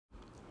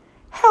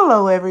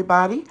Hello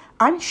everybody,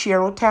 I'm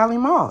Cheryl Tally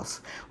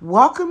Moss.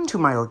 Welcome to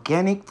my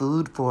organic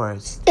food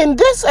forest. In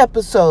this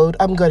episode,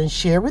 I'm going to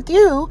share with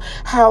you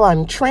how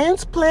I'm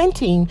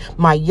transplanting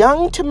my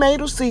young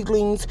tomato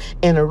seedlings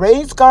in a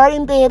raised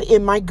garden bed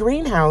in my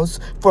greenhouse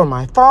for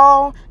my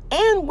fall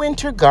and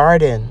winter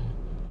garden.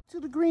 To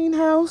the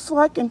greenhouse so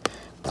I can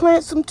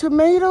plant some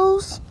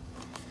tomatoes,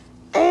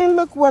 and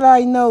look what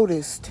I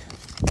noticed.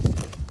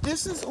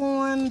 This is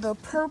on the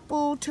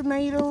purple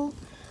tomato,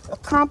 a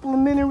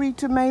complimentary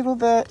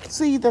tomato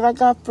seed that I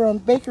got from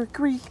Baker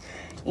Creek,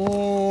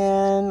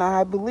 and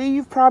I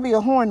believe probably a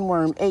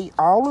hornworm ate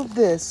all of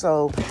this,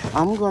 so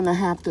I'm gonna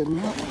have to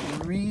look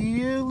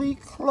really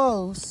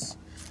close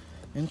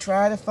and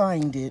try to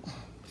find it.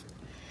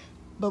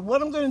 But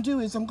what I'm gonna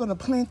do is I'm gonna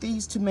plant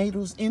these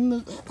tomatoes in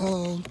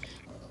the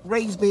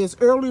raised beds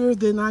earlier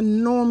than I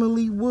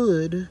normally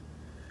would,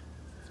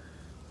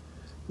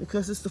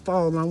 because it's the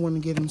fall and I want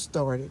to get them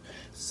started.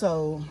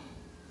 So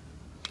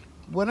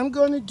what I'm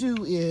going to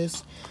do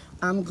is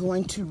I'm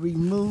going to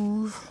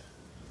remove,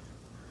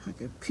 I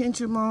can pinch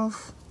them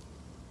off,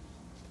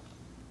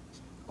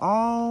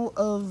 all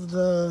of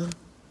the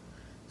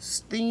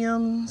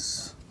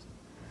stems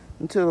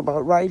until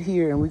about right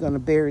here, and we're going to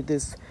bury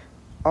this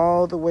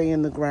all the way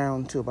in the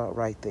ground to about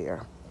right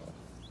there.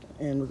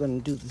 And we're going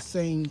to do the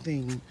same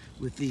thing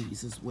with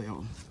these as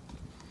well.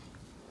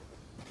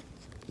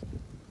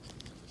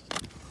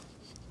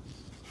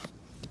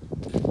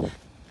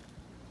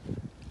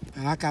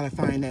 And I gotta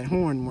find that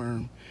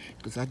hornworm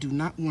because I do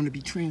not want to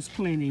be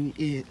transplanting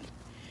it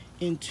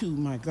into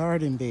my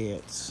garden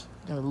beds.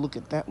 Gotta look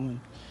at that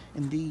one.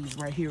 And these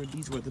right here,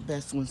 these were the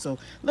best ones. So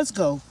let's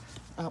go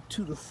out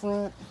to the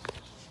front.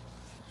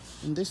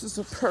 And this is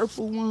a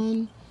purple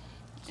one.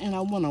 And I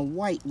want a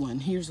white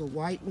one. Here's a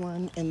white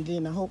one. And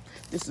then I hope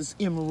this is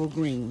emerald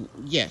green.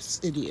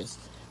 Yes, it is.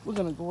 We're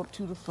gonna go up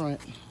to the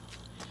front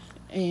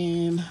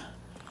and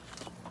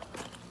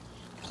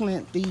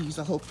plant these.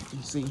 I hope you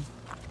can see.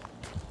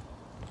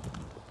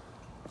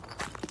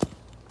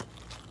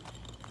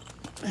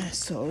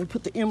 So we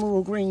put the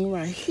emerald green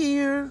right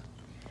here,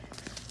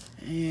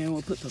 and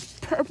we'll put the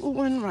purple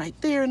one right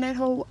there in that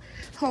hole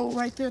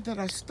right there that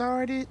I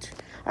started.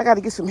 I got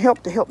to get some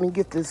help to help me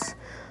get this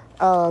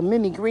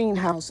mini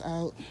greenhouse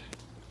out.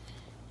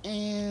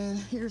 And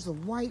here's a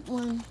white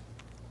one.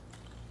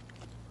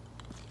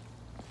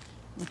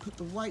 We'll put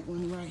the white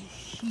one right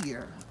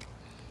here.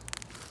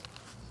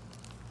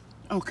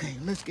 Okay,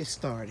 let's get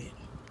started.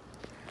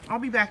 I'll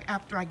be back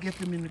after I get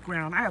them in the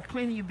ground. I have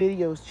plenty of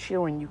videos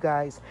showing you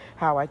guys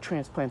how I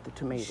transplant the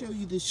tomatoes. I'll show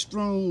you this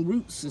strong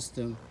root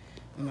system,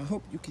 and I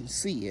hope you can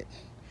see it.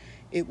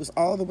 It was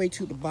all the way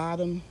to the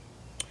bottom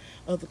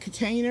of the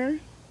container.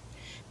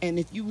 And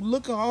if you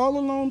look all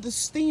along the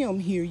stem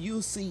here,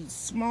 you'll see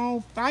small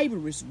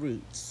fibrous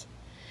roots.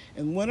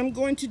 And what I'm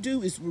going to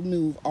do is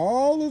remove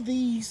all of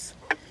these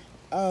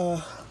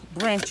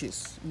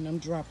branches, and I'm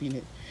dropping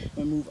it.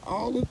 Remove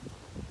all of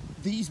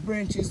these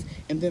branches,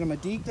 and then I'm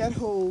gonna dig that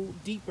hole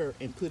deeper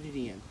and put it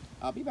in.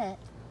 I'll be back.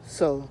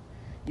 So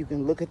you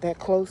can look at that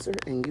closer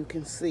and you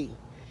can see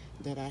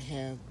that I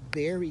have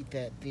buried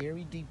that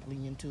very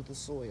deeply into the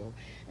soil.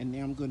 And now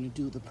I'm gonna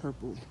do the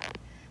purple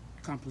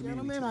complementary.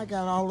 Gentlemen, I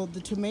got all of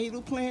the tomato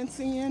plants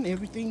in.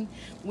 Everything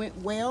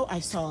went well.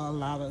 I saw a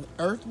lot of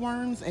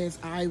earthworms as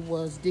I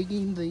was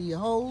digging the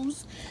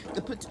holes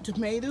to put the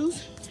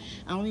tomatoes.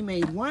 I only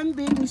made one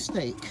big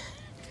mistake.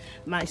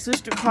 My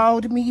sister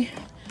called me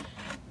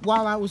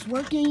while I was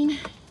working,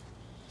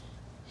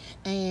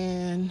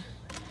 and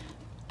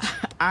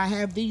I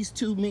have these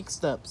two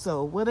mixed up.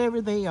 So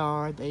whatever they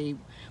are, they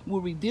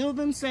will reveal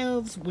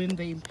themselves when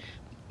they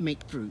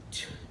make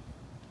fruit.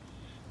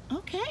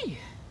 Okay,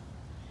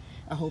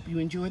 I hope you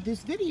enjoyed this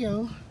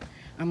video.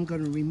 I'm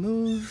gonna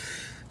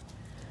remove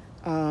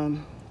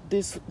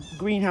this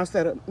greenhouse,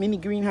 mini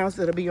greenhouse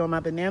that'll be on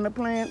my banana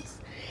plants,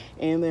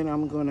 and then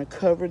I'm gonna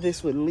cover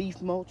this with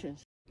leaf mulch.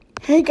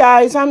 Hey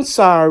guys, I'm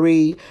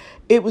sorry.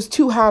 It was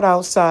too hot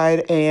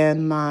outside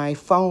and my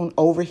phone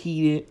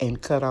overheated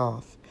and cut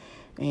off.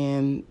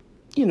 And,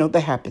 you know, that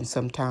happens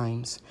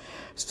sometimes.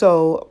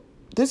 So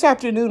this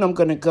afternoon, I'm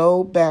going to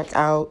go back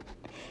out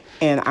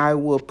and I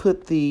will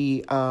put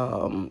the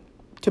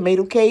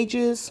tomato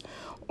cages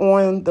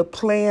on the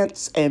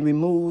plants and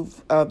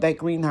remove that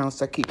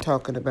greenhouse I keep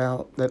talking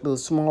about, that little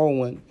small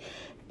one.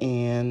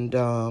 And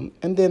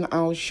then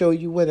I'll show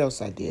you what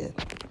else I did.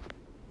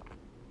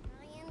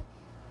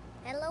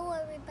 Hello,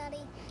 everybody.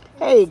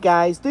 Hey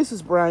guys, this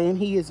is Brian.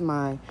 He is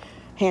my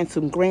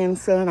handsome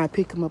grandson. I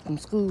pick him up from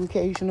school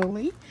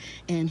occasionally,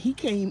 and he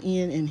came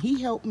in and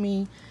he helped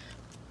me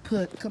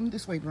come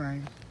this way,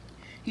 Brian.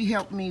 He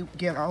helped me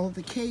get all of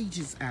the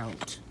cages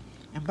out.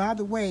 And by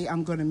the way,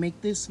 I'm going to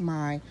make this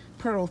my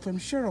pearl from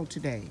Cheryl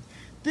today.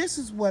 This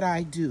is what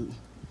I do.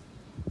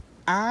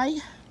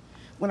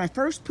 When I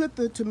first put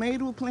the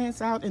tomato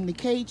plants out in the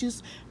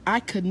cages, I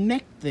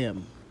connect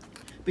them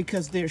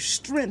because there's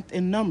strength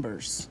in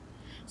numbers.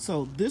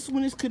 So this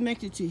one is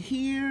connected to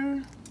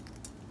here.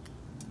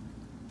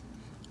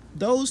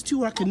 Those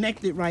two are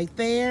connected right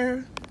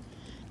there.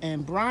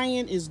 And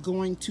Brian is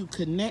going to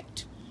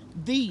connect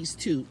these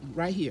two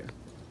right here.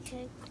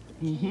 Okay.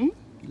 You're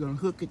going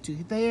to hook it to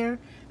there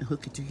and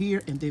hook it to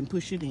here and then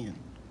push it in.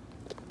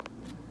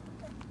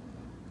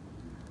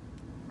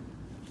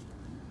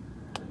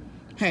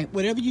 Hey,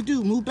 whatever you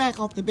do, move back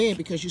off the bed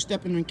because you're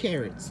stepping on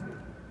carrots.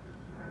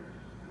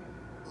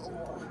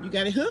 You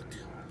got it hooked?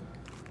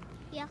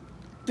 Yeah.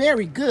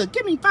 Very good.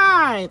 Give me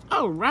 5.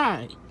 All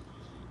right.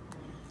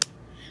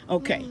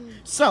 Okay,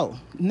 so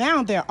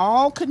now they're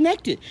all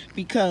connected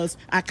because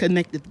I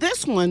connected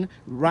this one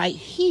right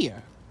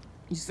here.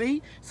 You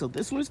see? So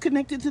this one is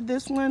connected to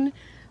this one.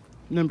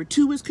 Number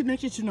 2 is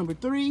connected to number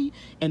 3,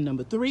 and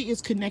number 3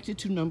 is connected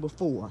to number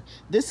 4.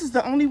 This is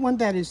the only one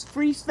that is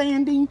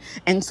freestanding,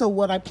 and so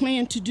what I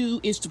plan to do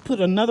is to put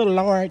another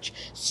large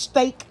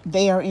stake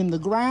there in the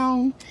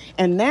ground.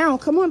 And now,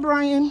 come on,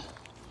 Brian.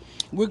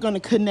 We're going to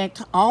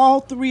connect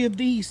all 3 of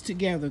these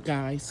together,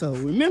 guys. So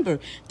remember,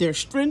 there's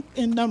strength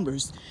in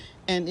numbers.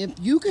 And if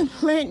you can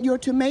plant your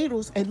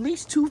tomatoes at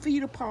least 2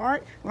 feet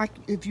apart, like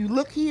if you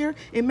look here,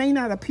 it may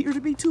not appear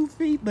to be 2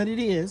 feet, but it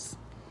is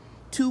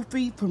 2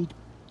 feet from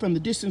the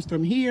distance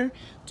from here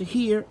to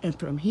here, and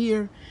from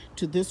here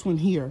to this one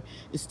here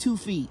is 2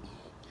 feet.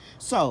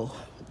 So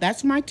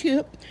that's my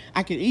tip.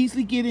 I could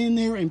easily get in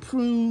there and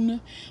prune,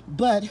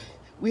 but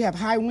we have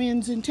high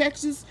winds in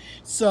Texas,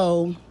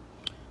 so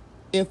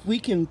if we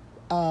can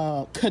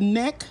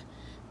connect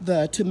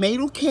the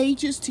tomato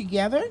cages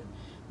together,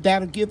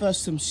 that'll give us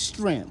some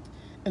strength.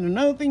 And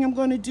another thing I'm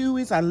going to do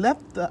is I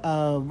left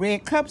the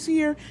red cups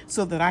here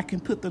so that I can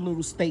put the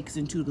little stakes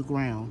into the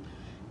ground.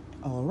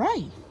 All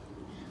right.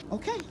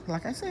 Okay,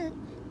 like I said,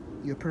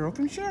 your Pearl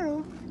from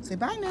Cheryl. Say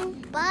bye now.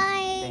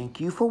 Bye. Thank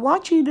you for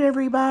watching,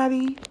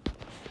 everybody.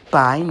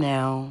 Bye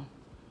now.